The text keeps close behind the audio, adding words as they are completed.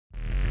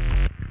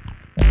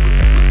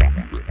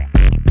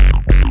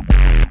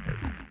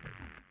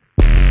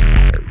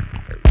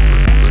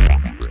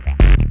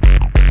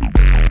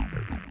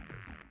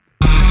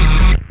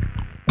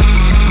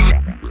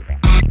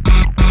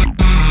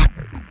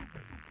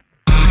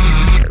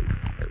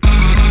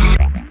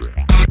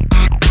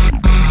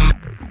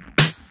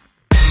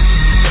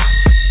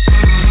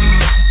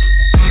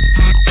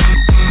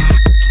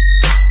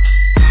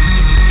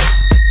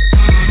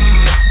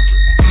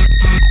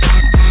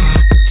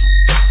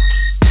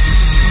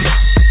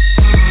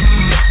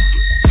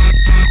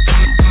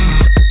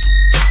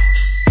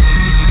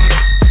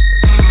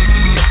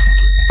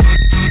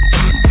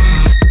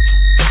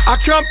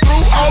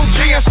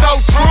so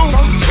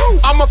true.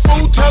 I'm a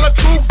fool, tell the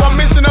truth, I'm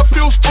missing a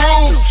few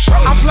screws.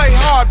 I play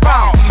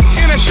hardball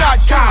in a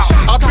shotgun.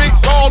 A big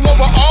ball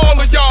over all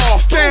of y'all.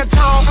 Stand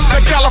tall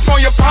like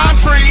California pine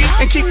trees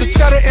and keep the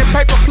cheddar and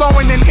paper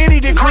flowing in any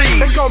degree.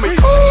 They call me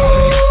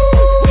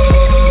ooh.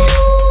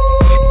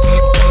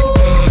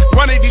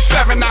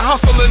 187, I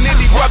hustle in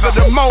any weather.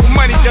 The more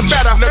money, the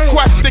better. The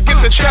quest to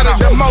get the cheddar.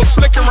 The more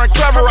slicker and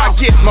clever I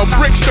get. More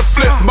bricks to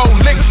flip, more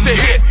licks to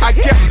hit. I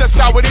guess that's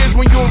how it is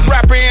when you a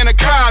rapper and a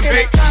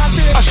convict.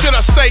 Or should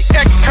I say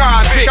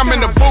ex-convict? I'm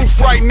in the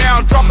booth right now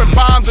dropping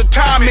bombs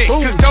atomic.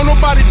 Cause don't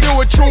nobody do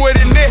it truer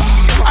than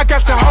this. I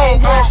got the whole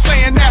world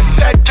saying that's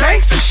that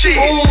gangsta shit.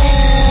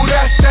 Ooh,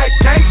 that's that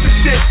gangsta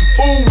shit.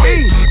 Ooh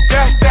wee,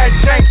 that's that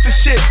gangsta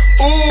shit.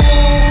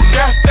 Ooh,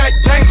 that's that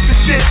gangsta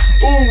shit.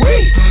 Ooh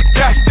wee,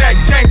 that's that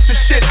gangsta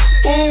shit.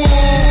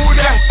 Ooh,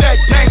 that's that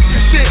gangsta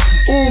shit.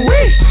 Ooh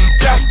wee,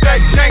 that's that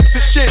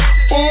gangsta shit.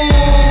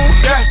 Ooh,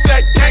 that's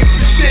that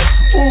gangsta shit.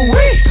 Ooh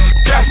wee,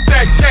 that's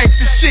that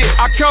gangsta shit.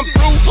 I come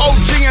through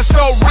OG and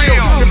so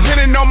real.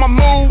 Depending on my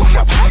mood,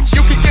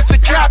 you can get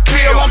your cap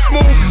peel. I'm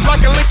smooth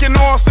like a Lincoln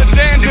on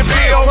Sedan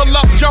DeVille. Pull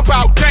up, jump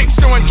out,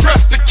 gangster and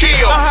dress to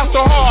kill. I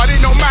hustle hard, it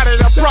don't matter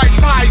the price,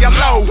 high or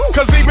low.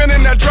 Cause even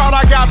in the drought,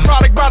 I got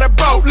product by the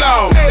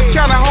boatload. It's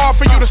kinda hard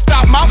for you to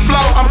stop my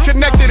flow. I'm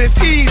connected, it's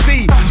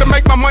easy to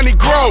make my money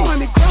grow.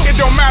 It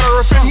don't matter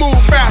if it move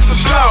fast or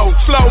slow.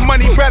 Slow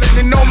money better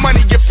than no money,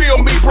 you feel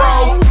me,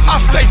 bro? I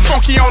stay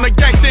funky on the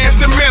gangsta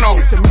instrumental.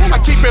 I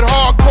keep it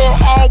hardcore,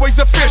 always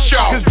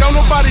official. Cause don't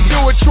nobody do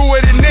it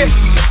truer than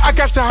this. I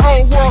got the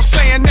whole world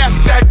saying that's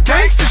that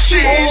gangsta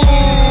shit.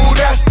 Ooh,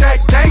 that's that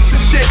gangsta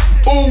shit.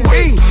 Ooh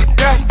wee,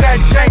 that's that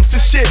gangsta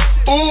shit.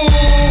 Ooh,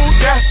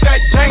 that's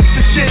that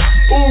gangsta shit.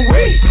 Ooh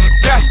wee,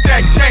 that's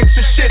that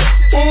gangsta shit.